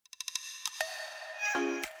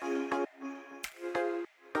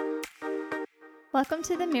Welcome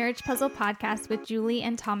to the Marriage Puzzle Podcast with Julie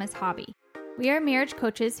and Thomas Hobby. We are marriage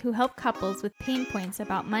coaches who help couples with pain points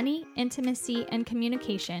about money, intimacy, and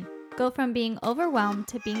communication go from being overwhelmed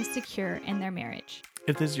to being secure in their marriage.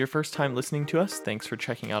 If this is your first time listening to us, thanks for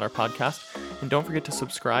checking out our podcast. And don't forget to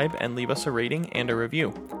subscribe and leave us a rating and a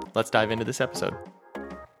review. Let's dive into this episode.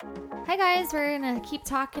 Hi guys, we're going to keep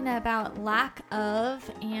talking about lack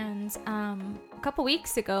of, and a couple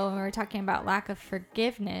weeks ago when we were talking about lack of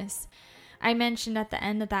forgiveness, I mentioned at the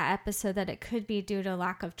end of that episode that it could be due to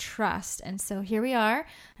lack of trust. And so here we are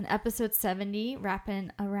on episode 70,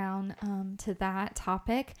 wrapping around to that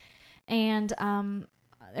topic. And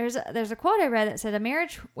there's a quote I read that said, "A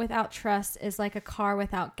marriage without trust is like a car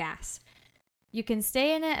without gas. You can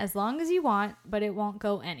stay in it as long as you want, but it won't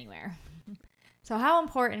go anywhere." So how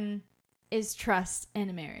important is trust in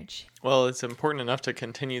a marriage? Well, it's important enough to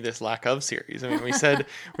continue this lack of series. I mean, we said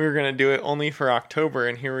we were going to do it only for October,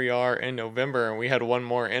 and here we are in November, and we had one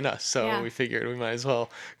more in us. So we figured we might as well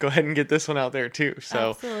go ahead and get this one out there too.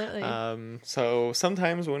 So, absolutely. So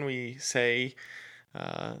sometimes when we say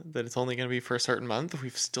that it's only going to be for a certain month,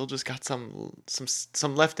 we've still just got some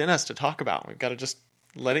left in us to talk about. We've got to just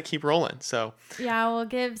let it keep rolling. So yeah, we'll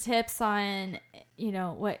give tips on,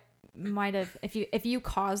 what might have, if you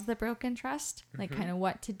caused the broken trust, like kind of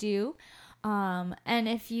what to do, and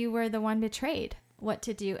if you were the one betrayed, what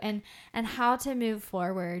to do, and how to move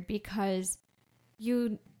forward, because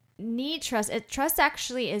you need trust. Trust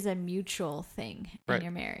actually is a mutual thing in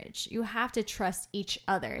your marriage. You have to trust each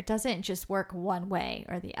other. It doesn't just work one way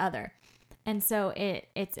or the other. And so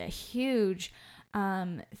it's a huge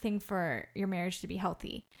thing for your marriage to be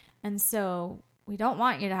healthy. And so we don't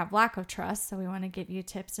want you to have lack of trust. So we want to give you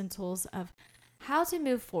tips and tools of how to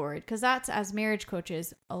move forward, because that's, as marriage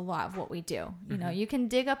coaches, a lot of what we do. You know, you can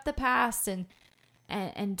dig up the past and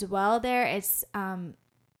dwell there. It's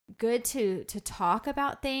good to talk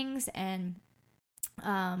about things, and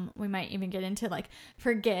we might even get into like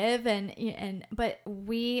forgive but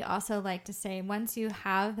we also like to say, once you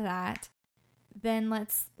have that, then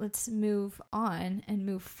let's move on and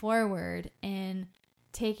move forward in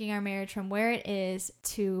taking our marriage from where it is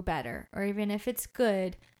to better, or even if it's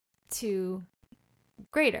good, to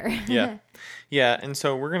greater. Yeah. And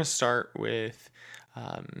so we're going to start with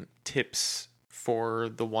tips for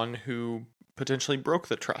the one who potentially broke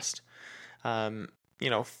the trust.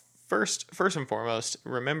 First and foremost,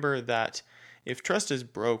 remember that if trust is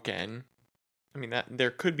broken, I mean, that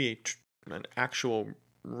there could be an actual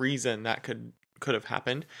reason that could have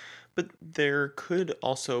happened, but there could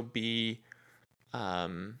also be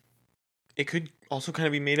it could also kind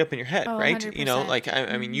of be made up in your head, right?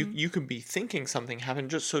 100%. I mean, you could be thinking something happened.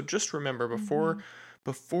 Just remember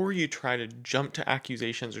before you try to jump to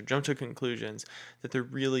accusations or jump to conclusions, that there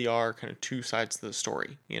really are kind of two sides to the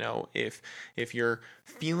story. If you're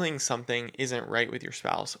feeling something isn't right with your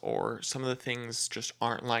spouse, or some of the things just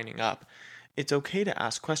aren't lining up, it's okay to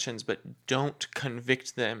ask questions, but don't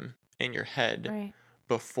convict them in your head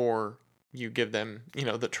before you give them,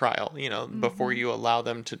 the trial, before you allow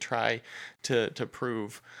them to try to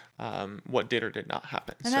prove what did or did not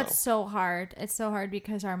happen. And that's so hard. It's so hard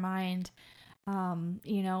because our mind,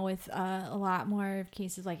 with a lot more of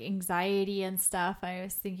cases like anxiety and stuff, I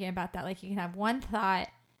was thinking about that. Like, you can have one thought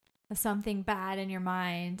of something bad in your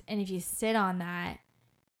mind, and if you sit on that,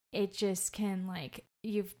 it just can, like,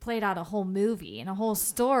 you've played out a whole movie and a whole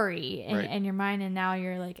story in your mind, and now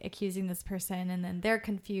you're like accusing this person, and then they're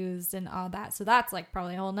confused and all that. So that's like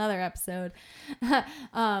probably a whole nother episode. But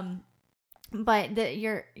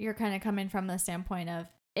you're kind of coming from the standpoint of,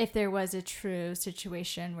 if there was a true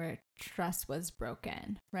situation where trust was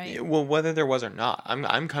broken, right? Well, whether there was or not,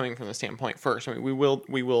 I'm coming from the standpoint first. I mean,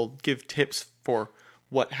 we will give tips for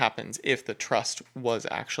what happens if the trust was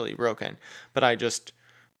actually broken, but I just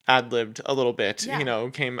ad-libbed a little bit,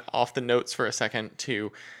 came off the notes for a second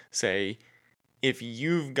to say, if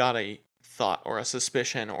you've got a thought or a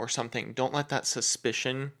suspicion or something, don't let that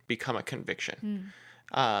suspicion become a conviction.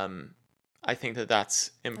 I think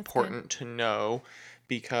that's important to know,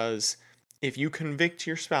 because if you convict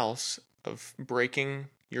your spouse of breaking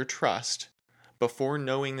your trust before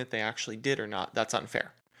knowing that they actually did or not, that's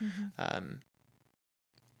unfair.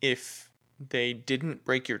 If they didn't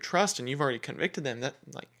break your trust and you've already convicted them, that,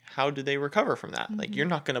 like, how did they recover from that? Like, you're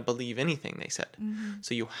not going to believe anything they said.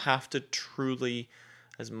 So you have to truly,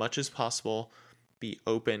 as much as possible, be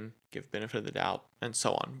open, give benefit of the doubt, and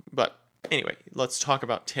so on. But anyway, let's talk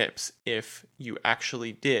about tips if you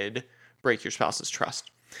actually did break your spouse's trust.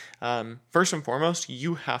 First and foremost,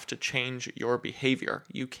 you have to change your behavior.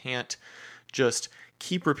 You can't just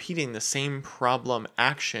keep repeating the same problem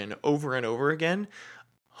action over and over again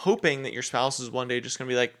hoping that your spouse is one day just going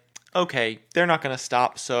to be like, okay, they're not going to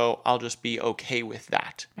stop, so I'll just be okay with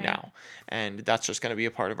that now. And that's just going to be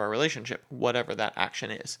a part of our relationship, whatever that action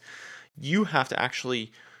is. You have to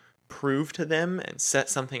actually prove to them and set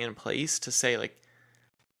something in place to say, like,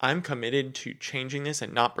 I'm committed to changing this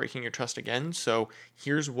and not breaking your trust again, so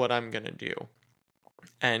here's what I'm going to do.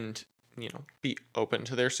 And, be open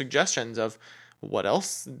to their suggestions of what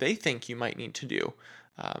else they think you might need to do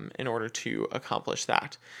in order to accomplish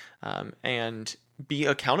that. And be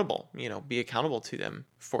accountable, be accountable to them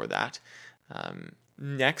for that.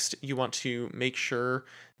 Next, you want to make sure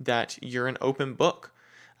that you're an open book.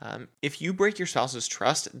 If you break your spouse's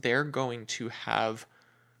trust, they're going to have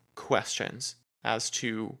questions as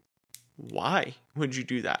to why would you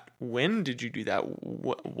do that? When did you do that?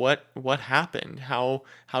 What happened? How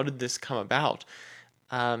did this come about?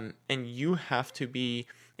 And you have to be,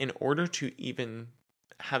 in order to even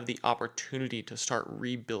have the opportunity to start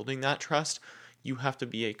rebuilding that trust, you have to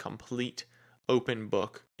be a complete open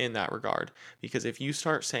book in that regard. Because if you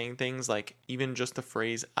start saying things like even just the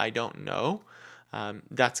phrase, I don't know,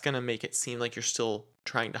 that's going to make it seem like you're still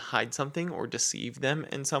trying to hide something or deceive them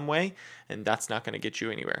in some way. And that's not going to get you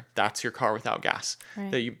anywhere. That's your car without gas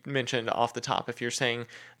that you mentioned off the top. If you're saying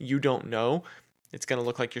you don't know, it's going to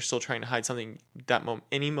look like you're still trying to hide something. That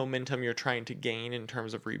any momentum you're trying to gain in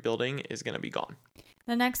terms of rebuilding is going to be gone.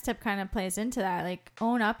 The next tip kind of plays into that, like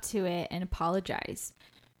own up to it and apologize.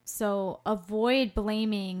 So avoid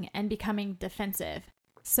blaming and becoming defensive.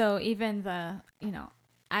 So even the,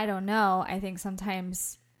 I don't know, I think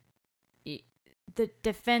sometimes the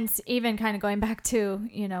defense, even kind of going back to,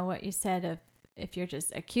 what you said of if you're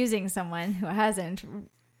just accusing someone who hasn't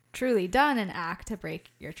truly done an act to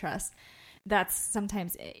break your trust, that's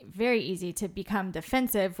sometimes very easy to become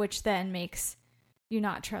defensive, which then makes you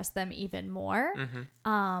not trust them even more.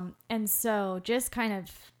 And so just kind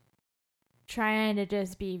of trying to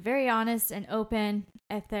just be very honest and open.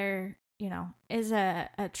 If there, is a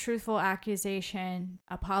truthful accusation,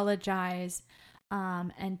 apologize,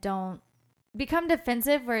 and don't become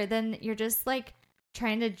defensive where then you're just like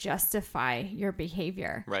trying to justify your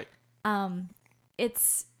behavior. Right.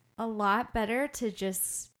 It's a lot better to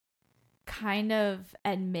just kind of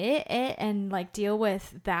admit it and like deal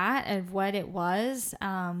with that and what it was,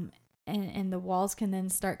 and the walls can then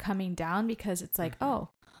start coming down because it's like, oh,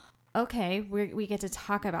 okay, we get to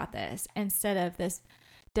talk about this instead of this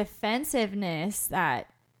defensiveness that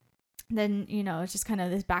then it's just kind of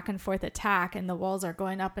this back and forth attack and the walls are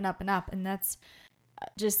going up and up and up, and that's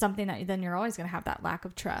just something that then you're always going to have that lack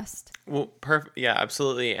of trust. Well, perfect. Yeah,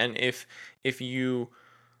 absolutely. And if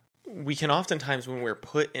we can oftentimes, when we're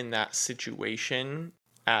put in that situation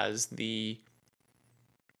as the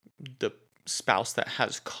spouse that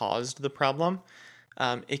has caused the problem,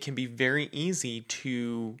 it can be very easy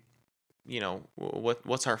to,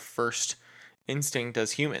 what's our first instinct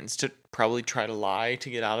as humans? To probably try to lie to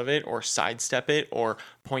get out of it, or sidestep it, or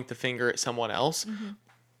point the finger at someone else.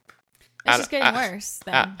 It's just getting worse.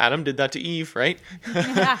 Adam did that to Eve, right?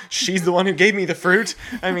 Yeah. She's the one who gave me the fruit.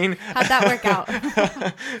 I mean, how'd that work out?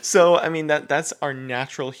 So, I mean, that's our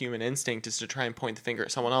natural human instinct, is to try and point the finger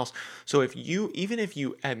at someone else. So even if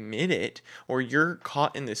you admit it, or you're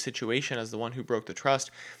caught in this situation as the one who broke the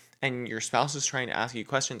trust, and your spouse is trying to ask you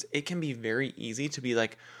questions, it can be very easy to be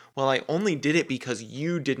like, well, I only did it because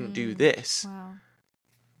you didn't do this. Wow.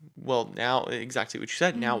 Well, now, exactly what you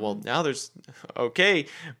said. Now, now there's, okay,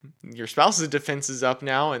 your spouse's defense is up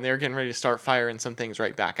now, and they're getting ready to start firing some things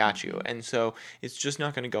right back at you. And so it's just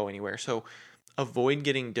not going to go anywhere. So avoid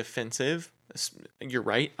getting defensive. You're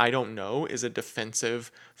right. I don't know is a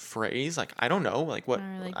defensive phrase. Like, I don't know. Like, what?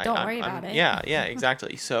 Don't worry about it. Yeah,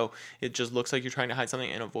 exactly. So it just looks like you're trying to hide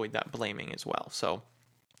something, and avoid that blaming as well. So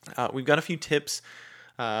we've got a few tips,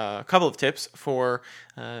 a couple of tips for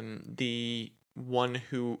the one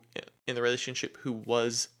who in the relationship who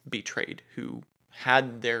was betrayed, who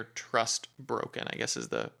had their trust broken, I guess is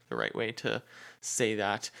the right way to say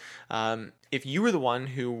that. If you were the one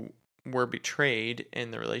who were betrayed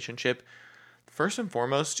in the relationship, first and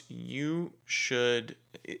foremost,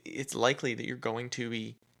 it's likely that you're going to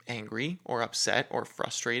be angry or upset or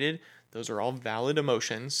frustrated. Those are all valid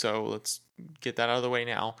emotions, so let's get that out of the way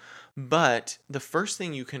now. But the first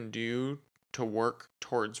thing you can do to work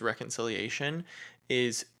towards reconciliation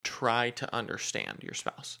is try to understand your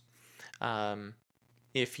spouse.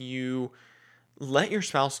 If you let your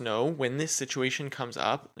spouse know when this situation comes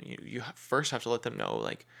up, you first have to let them know,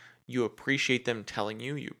 like, you appreciate them telling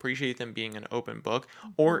you, appreciate them being an open book.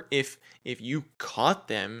 Or if you caught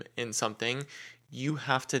them in something, you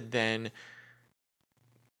have to then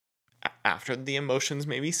after the emotions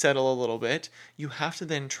maybe settle a little bit, you have to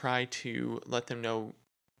then try to let them know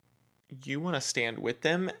you want to stand with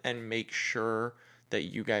them and make sure that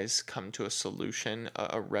you guys come to a solution,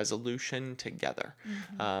 a resolution together.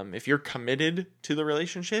 If you're committed to the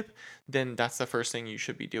relationship, then that's the first thing you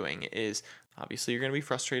should be doing. Is obviously you're going to be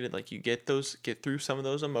frustrated, like you get through some of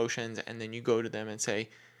those emotions, and then you go to them and say,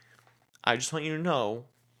 I just want you to know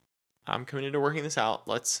I'm committed to working this out.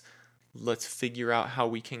 Let's figure out how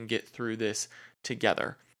we can get through this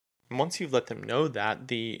together. And once you've let them know that,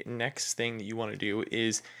 the next thing that you want to do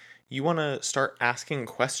is you want to start asking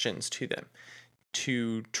questions to them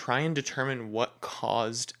to try and determine what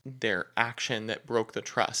caused their action that broke the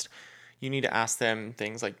trust. You need to ask them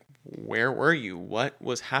things like, where were you? What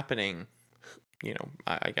was happening? You know,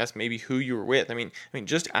 I guess maybe who you were with. I mean,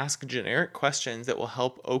 just ask generic questions that will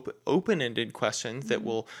help, open-ended questions that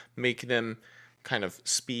will make them kind of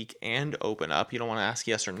speak and open up. You don't want to ask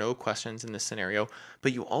yes or no questions in this scenario,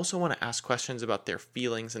 but you also want to ask questions about their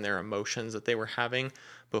feelings and their emotions that they were having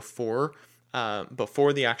before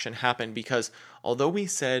the action happened. Because although we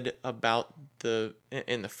said about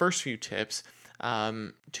in the first few tips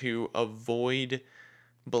to avoid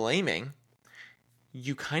blaming,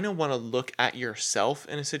 you kind of want to look at yourself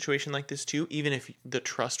in a situation like this too. Even if the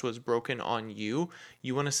trust was broken on you,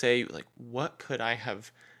 you want to say, like, what could I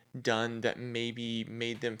have done that maybe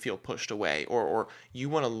made them feel pushed away, or you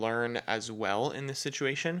want to learn as well in this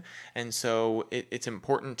situation. And so it's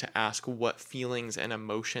important to ask what feelings and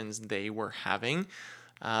emotions they were having,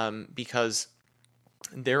 because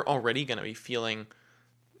they're already going to be feeling,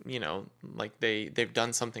 like they've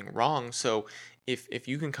done something wrong. So if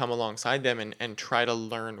you can come alongside them and try to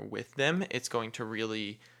learn with them, it's going to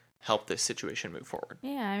really help this situation move forward.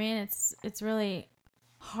 Yeah, I mean, it's really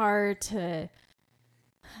hard to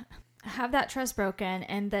have that trust broken,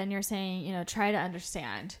 and then you're saying, try to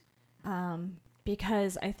understand,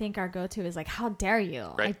 because I think our go-to is like, how dare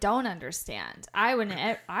you? Right. I don't understand. I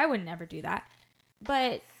would never do that.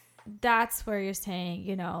 But that's where you're saying,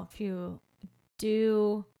 if you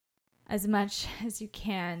do as much as you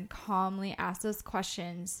can, calmly ask those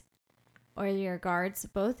questions, or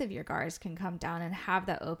both of your guards can come down and have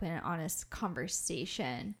that open and honest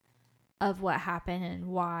conversation of what happened and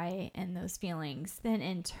why, and those feelings. Then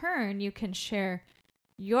in turn, you can share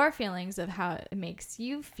your feelings of how it makes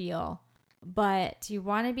you feel, but you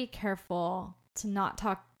want to be careful to not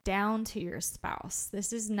talk down to your spouse.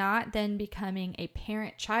 This is not then becoming a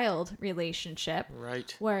parent-child relationship,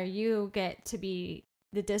 right, where you get to be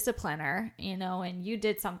the discipliner, and you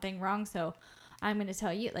did something wrong, so I'm going to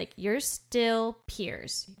tell you, like, you're still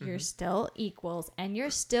peers, you're still equals, and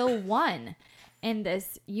you're still one in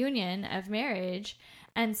this union of marriage.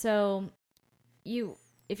 And so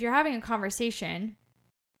if you're having a conversation,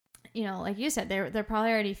 like you said, they're probably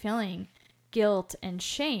already feeling guilt and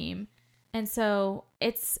shame. And so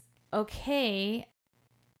it's okay,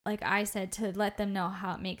 like I said, to let them know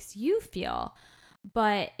how it makes you feel.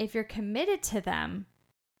 But if you're committed to them,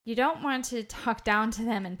 you don't want to talk down to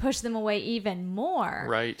them and push them away even more.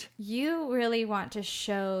 Right. You really want to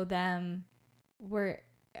show them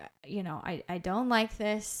I don't like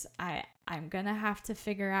this. I'm going to have to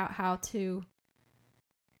figure out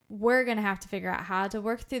we're going to have to figure out how to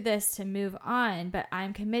work through this to move on, but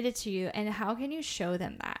I'm committed to you. And how can you show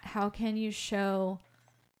them that? How can you show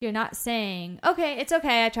you're not saying, okay, it's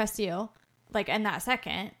okay, I trust you, like in that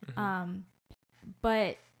second.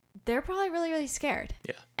 But they're probably really, really scared.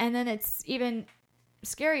 Yeah. And then it's even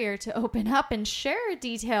scarier to open up and share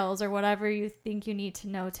details or whatever you think you need to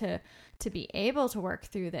know to be able to work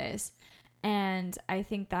through this. And I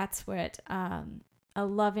think that's what a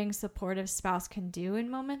loving, supportive spouse can do in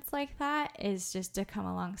moments like that, is just to come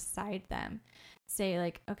alongside them. Say,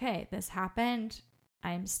 like, okay, this happened.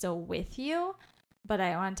 I'm still with you, but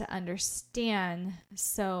I want to understand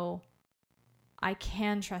so I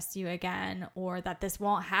can trust you again, or that this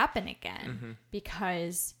won't happen again,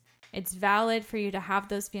 because it's valid for you to have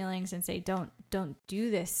those feelings and say, don't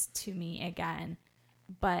do this to me again.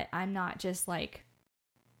 But I'm not just like,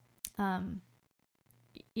 condoning.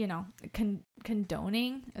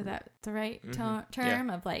 Is that the right term?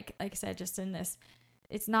 Yeah. Of like I said, just in this,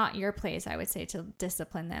 it's not your place, I would say, to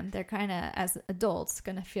discipline them. They're kind of, as adults,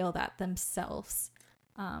 going to feel that themselves.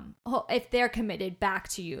 If they're committed back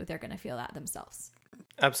to you, they're going to feel that themselves.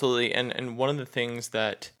 Absolutely. And one of the things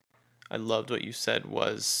that I loved what you said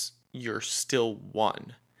was, you're still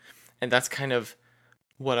one. And that's kind of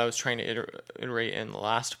what I was trying to iterate in the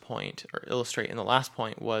last point, or illustrate in the last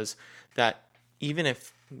point, was that even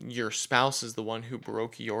if your spouse is the one who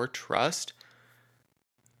broke your trust,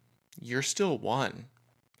 you're still one.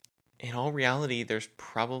 in all reality, there's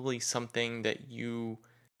probably something that you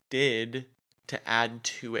did to add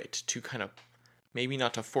to it, to kind of maybe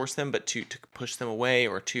not to force them, but to push them away,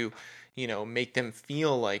 or to, make them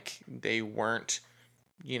feel like they weren't,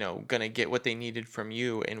 going to get what they needed from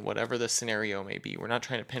you in whatever the scenario may be. We're not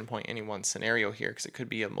trying to pinpoint any one scenario here, because it could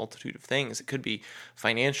be a multitude of things. It could be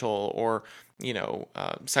financial or,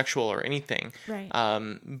 sexual or anything. Right.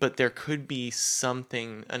 But there could be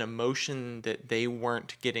something, an emotion that they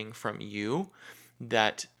weren't getting from you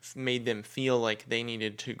that made them feel like they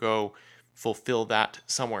needed to go fulfill that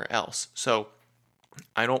somewhere else. So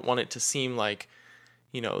I don't want it to seem like,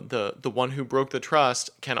 the one who broke the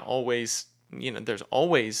trust can always, there's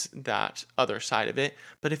always that other side of it.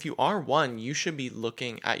 But if you are one, you should be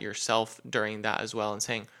looking at yourself during that as well and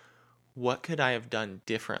saying, what could I have done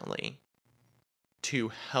differently to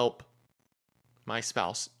help my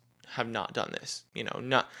spouse have not done this?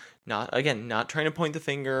 Not trying to point the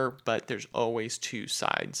finger, but there's always two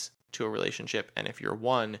sides to a relationship. And if you're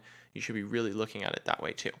one, you should be really looking at it that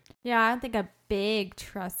way too. Yeah, I don't think a big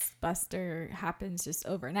trust buster happens just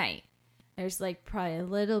overnight. There's like probably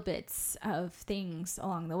little bits of things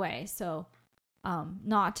along the way. So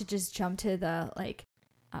not to just jump to the like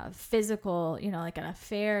physical, like an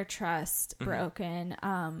affair trust broken,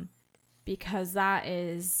 because that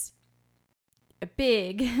is a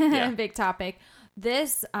big, big topic.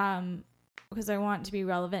 This, because I want to be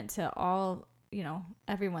relevant to all,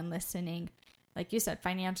 everyone listening. Like you said,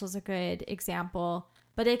 financial is a good example,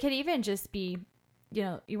 but it could even just be,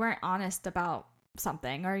 you weren't honest about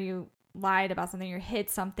something, or you lied about something, or hid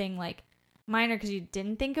something like minor because you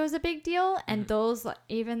didn't think it was a big deal. And those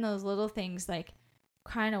little things like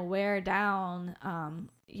kind of wear down,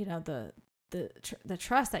 the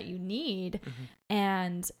trust that you need.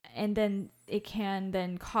 And then it can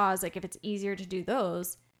then cause, like, if it's easier to do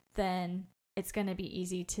those, then it's going to be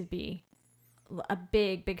easy to be a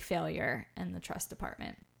big failure in the trust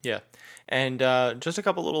department. Yeah. And just a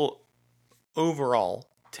couple little overall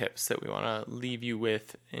tips that we want to leave you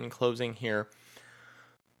with in closing here.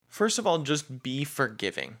 First of all, just be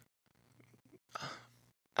forgiving.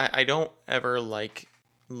 I don't ever like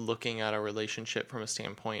looking at a relationship from a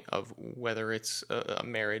standpoint of whether it's a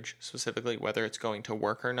marriage, specifically whether it's going to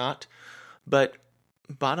work or not. But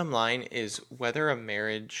bottom line is, whether a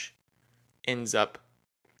marriage ends up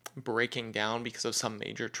breaking down because of some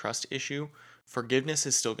major trust issue, forgiveness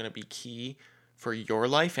is still going to be key for your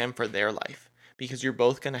life and for their life, because you're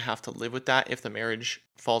both going to have to live with that if the marriage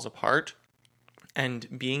falls apart.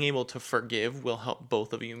 And being able to forgive will help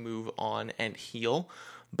both of you move on and heal.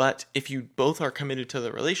 But if you both are committed to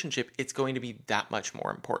the relationship, it's going to be that much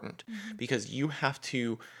more important, because you have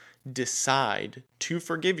to decide to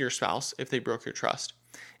forgive your spouse if they broke your trust.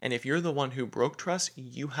 And if you're the one who broke trust,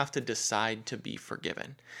 you have to decide to be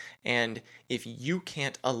forgiven. And if you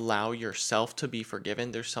can't allow yourself to be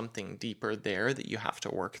forgiven, there's something deeper there that you have to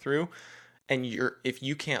work through. And if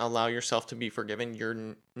you can't allow yourself to be forgiven,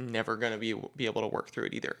 you're never going to be able to work through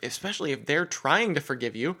it either. Especially if they're trying to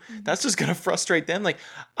forgive you, that's just going to frustrate them. Like,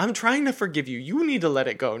 I'm trying to forgive you. You need to let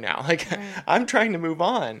it go now. Like, right. I'm trying to move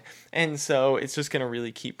on. And so it's just going to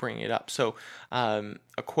really keep bringing it up. So a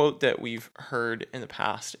quote that we've heard in the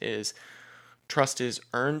past is, trust is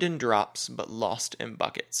earned in drops, but lost in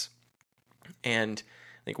buckets. And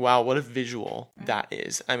like, wow, what a visual that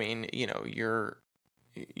is. I mean,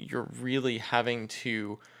 you're really having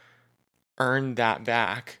to earn that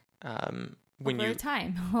back when over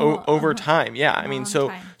time. Over time. Yeah. I mean,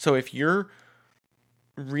 so if you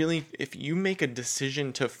make a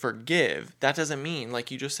decision to forgive, that doesn't mean,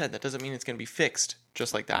 like you just said, that doesn't mean it's going to be fixed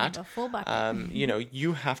just like that. The full bucket.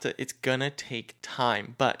 You have to, it's going to take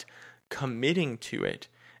time, but committing to it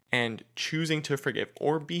and choosing to forgive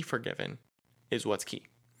or be forgiven is what's key.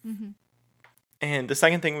 And the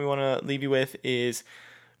second thing we want to leave you with is,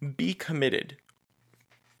 be committed.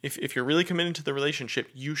 If you're really committed to the relationship,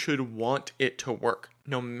 you should want it to work.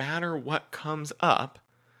 No matter what comes up,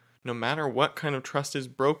 no matter what kind of trust is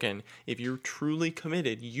broken, if you're truly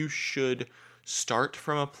committed, you should start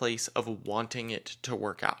from a place of wanting it to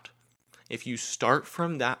work out. If you start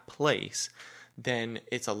from that place, then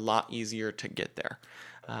it's a lot easier to get there.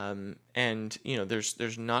 And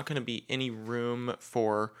there's not going to be any room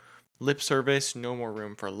for lip service, no more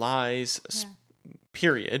room for lies,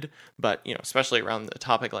 period. But, especially around a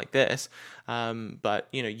topic like this. But,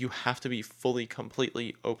 you have to be fully,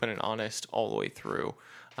 completely open and honest all the way through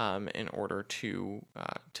in order to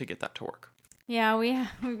get that to work. Yeah, we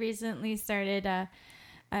recently started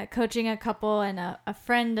coaching a couple, and a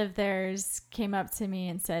friend of theirs came up to me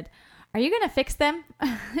and said, are you going to fix them?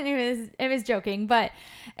 It was joking, but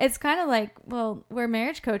it's kind of like, well, we're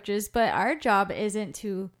marriage coaches, but our job isn't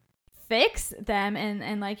to fix them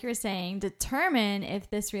and like you were saying, determine if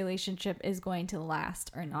this relationship is going to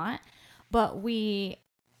last or not. But we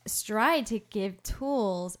strive to give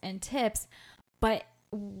tools and tips, but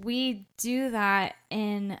we do that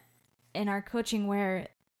in our coaching where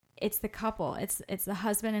it's the couple, it's the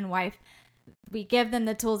husband and wife. We give them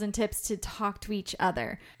the tools and tips to talk to each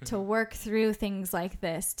other, to work through things like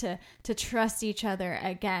this, to trust each other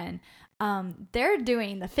again. They're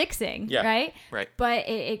doing the fixing, right? Right. But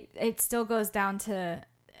it still goes down to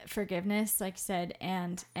forgiveness, like you said,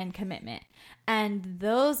 and commitment. And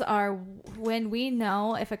those are when we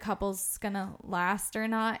know if a couple's gonna last or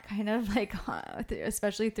not, kind of like,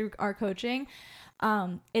 especially through our coaching,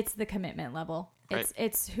 it's the commitment level. Right.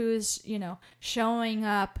 It's who's, showing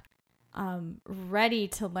up ready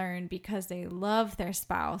to learn because they love their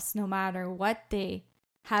spouse, no matter what they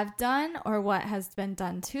have done or what has been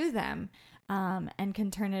done to them, and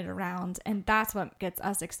can turn it around. And that's what gets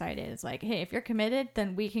us excited. It's like, hey, if you're committed,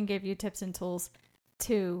 then we can give you tips and tools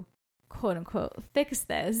to quote unquote fix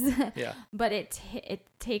this. Yeah. But it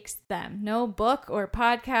takes them. No book or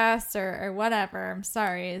podcast or whatever, I'm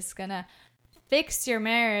sorry, is gonna fix your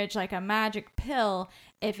marriage like a magic pill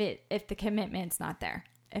if the commitment's not there,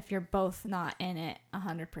 if you're both not in it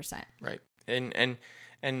 100%. Right.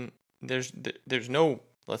 And there's no,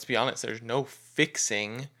 let's be honest, there's no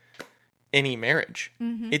fixing any marriage.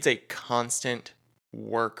 It's a constant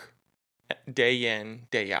work, day in,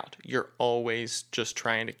 day out. You're always just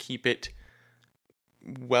trying to keep it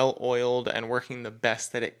well oiled and working the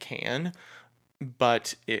best that it can.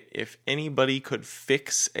 But if anybody could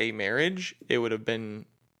fix a marriage, it would have been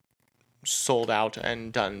sold out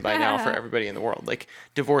and done by now for everybody in the world. Like,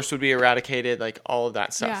 divorce would be eradicated, like all of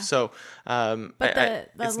that stuff. Yeah. So but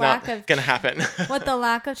it's not gonna happen. With the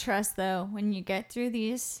lack of trust, though, when you get through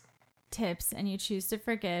these tips and you choose to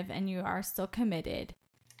forgive and you are still committed,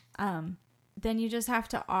 then you just have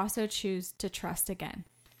to also choose to trust again.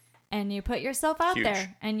 And you put yourself out Huge.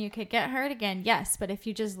 there and you could get hurt again. Yes. But if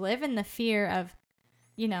you just live in the fear of,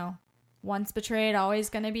 once betrayed, always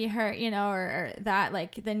going to be hurt, or that,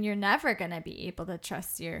 like, then you're never going to be able to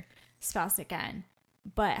trust your spouse again.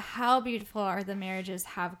 But how beautiful are the marriages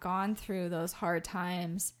have gone through those hard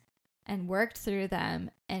times and worked through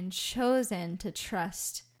them and chosen to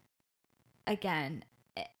trust again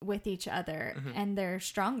with each other, and they're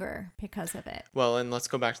stronger because of it. Well, and let's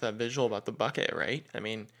go back to that visual about the bucket, right? I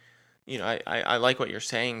mean, I like what you're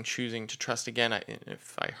saying, choosing to trust again.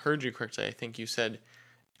 If I heard you correctly, I think you said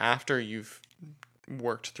after you've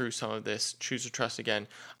worked through some of this, choose to trust again.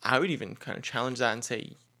 I would even kind of challenge that and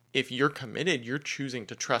say, if you're committed, you're choosing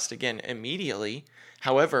to trust again immediately.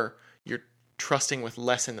 However, you're trusting with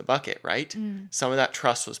less in the bucket, right? Some of that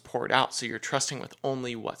trust was poured out, so you're trusting with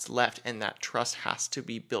only what's left, and that trust has to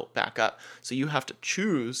be built back up. So you have to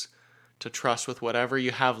choose to trust with whatever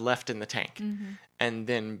you have left in the tank, and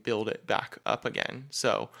then build it back up again.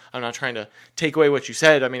 So I'm not trying to take away what you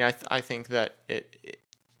said. I mean, I think that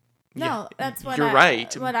that's what you're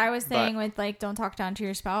right. What I was saying with, like, don't talk down to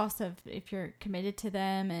your spouse if you're committed to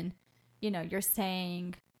them, and you're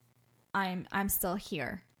saying, I'm still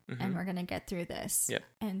here, and we're gonna get through this. Yep.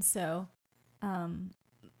 And so,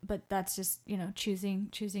 but that's just choosing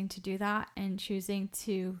to do that and choosing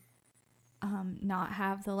to not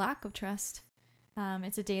have the lack of trust.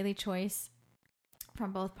 It's a daily choice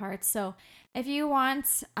from both parts. So if you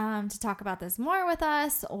want to talk about this more with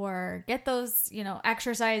us, or get those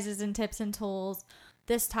exercises and tips and tools,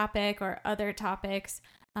 this topic or other topics,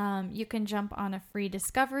 you can jump on a free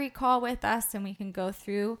discovery call with us, and we can go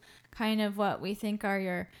through kind of what we think are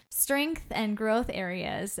your strength and growth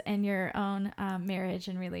areas in your own marriage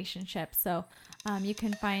and relationship. So you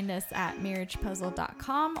can find us at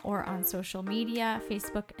marriagepuzzle.com or on social media,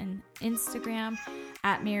 Facebook and Instagram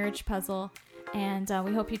at Marriage Puzzle. And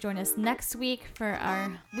we hope you join us next week for our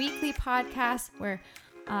weekly podcast where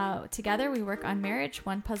together we work on marriage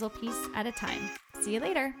one puzzle piece at a time. See you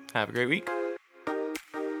later. Have a great week.